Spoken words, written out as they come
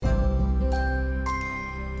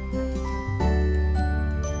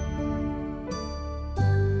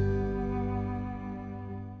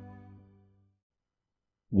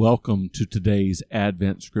Welcome to today's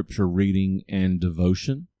Advent Scripture reading and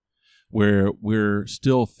devotion, where we're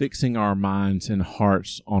still fixing our minds and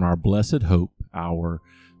hearts on our blessed hope, our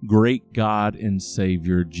great God and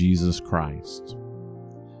Savior, Jesus Christ.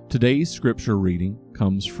 Today's Scripture reading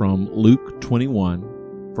comes from Luke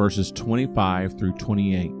 21, verses 25 through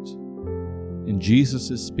 28. And Jesus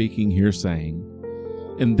is speaking here saying,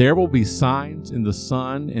 "And there will be signs in the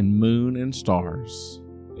sun and moon and stars,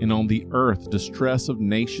 and on the earth distress of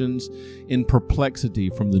nations in perplexity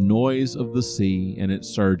from the noise of the sea and its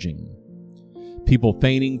surging, people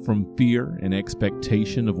fainting from fear and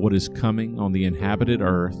expectation of what is coming on the inhabited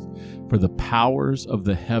earth, for the powers of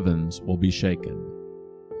the heavens will be shaken.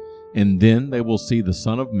 And then they will see the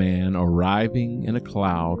Son of Man arriving in a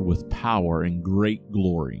cloud with power and great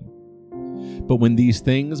glory. But when these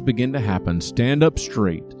things begin to happen, stand up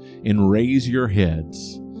straight and raise your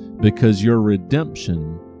heads, because your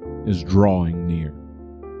redemption is drawing near."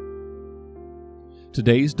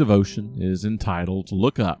 Today's devotion is entitled,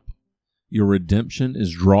 "Look Up, Your Redemption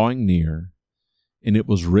is Drawing Near," and it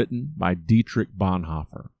was written by Dietrich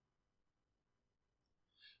Bonhoeffer.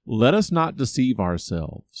 Let us not deceive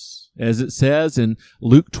ourselves. As it says in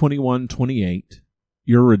Luke 21:28,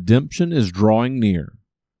 your redemption is drawing near.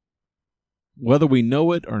 Whether we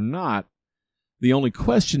know it or not, the only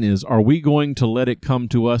question is, are we going to let it come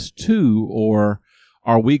to us too, or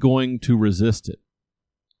are we going to resist it?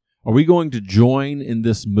 Are we going to join in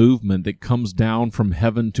this movement that comes down from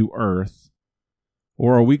heaven to earth,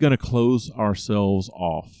 or are we going to close ourselves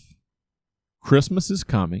off? Christmas is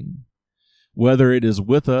coming. Whether it is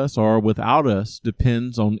with us or without us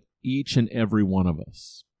depends on each and every one of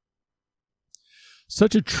us.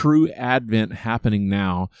 Such a true Advent happening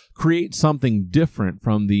now creates something different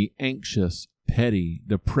from the anxious, petty,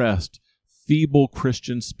 depressed, feeble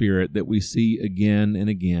Christian spirit that we see again and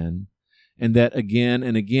again, and that again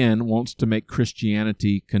and again wants to make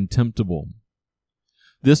Christianity contemptible.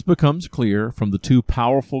 This becomes clear from the two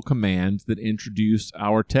powerful commands that introduce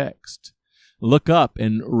our text. Look up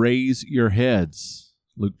and raise your heads,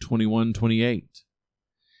 Luke 21:28.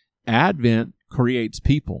 Advent creates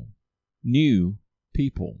people, new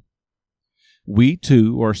people. We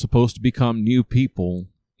too are supposed to become new people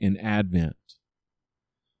in Advent.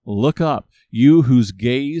 Look up, you whose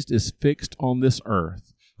gaze is fixed on this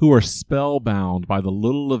earth, who are spellbound by the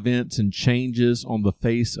little events and changes on the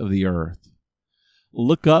face of the earth.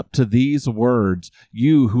 Look up to these words,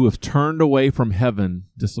 you who have turned away from heaven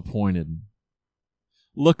disappointed.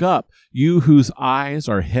 Look up, you whose eyes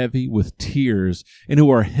are heavy with tears, and who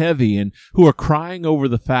are heavy and who are crying over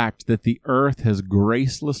the fact that the earth has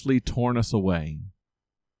gracelessly torn us away.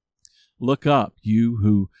 Look up, you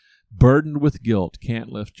who, burdened with guilt, can't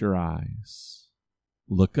lift your eyes.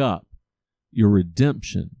 Look up, your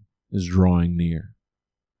redemption is drawing near.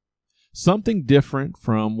 Something different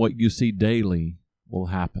from what you see daily will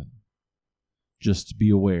happen. Just be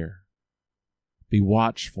aware. Be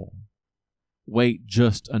watchful. Wait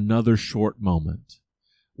just another short moment.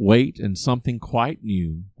 Wait, and something quite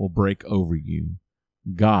new will break over you.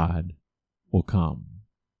 God will come.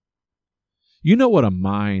 You know what a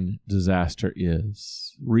mine disaster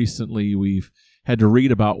is. Recently, we've had to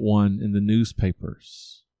read about one in the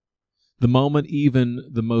newspapers. The moment even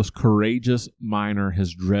the most courageous miner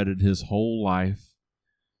has dreaded his whole life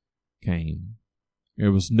came.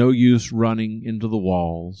 There was no use running into the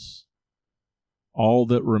walls. All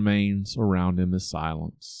that remains around him is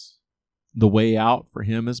silence. The way out for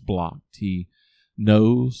him is blocked. He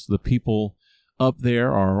knows the people up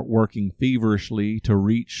there are working feverishly to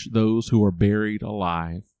reach those who are buried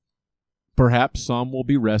alive. Perhaps some will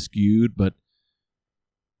be rescued, but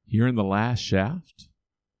here in the last shaft,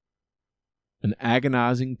 an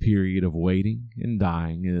agonizing period of waiting and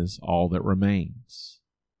dying is all that remains.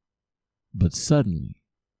 But suddenly,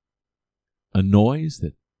 a noise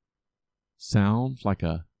that sounds like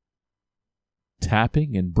a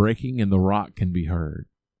tapping and breaking in the rock can be heard.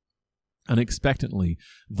 Unexpectedly,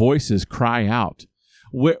 voices cry out,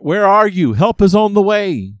 Where are you? Help is on the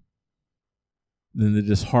way." Then the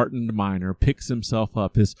disheartened miner picks himself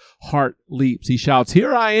up. His heart leaps. He shouts,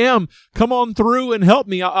 "Here I am. Come on through and help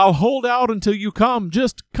me. I'll hold out until you come.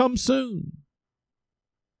 Just come soon."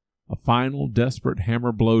 A final desperate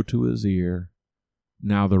hammer blow to his ear.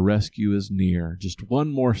 Now the rescue is near. Just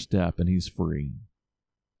one more step and he's free.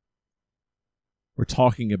 We're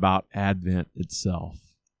talking about Advent itself.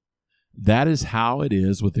 That is how it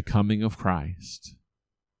is with the coming of Christ.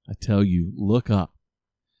 I tell you, look up,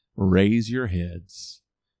 raise your heads,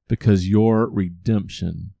 because your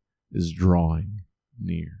redemption is drawing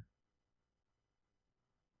near.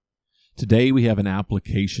 Today we have an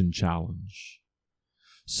application challenge.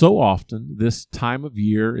 So often, this time of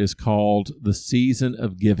year is called the season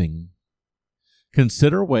of giving.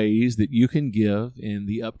 Consider ways that you can give in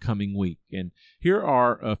the upcoming week. And here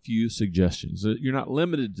are a few suggestions. You're not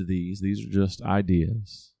limited to these are just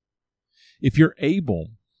ideas. If you're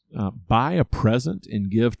able, buy a present and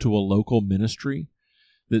give to a local ministry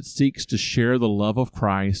that seeks to share the love of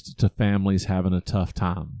Christ to families having a tough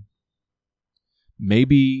time.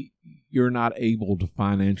 Maybe you're not able to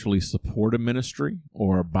financially support a ministry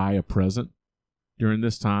or buy a present during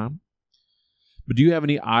this time. But do you have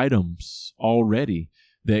any items already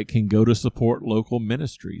that can go to support local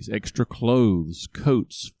ministries? Extra clothes,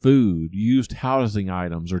 coats, food, used housing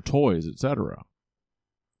items or toys, etc.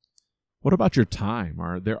 What about your time?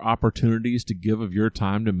 Are there opportunities to give of your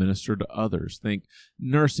time to minister to others? Think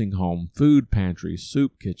nursing home, food pantry,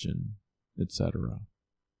 soup kitchen, etc.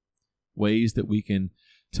 Ways that we can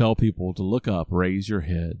tell people to look up, raise your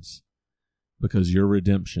heads, because your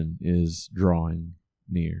redemption is drawing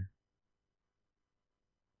near.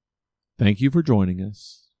 Thank you for joining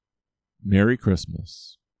us. Merry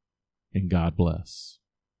Christmas, and God bless.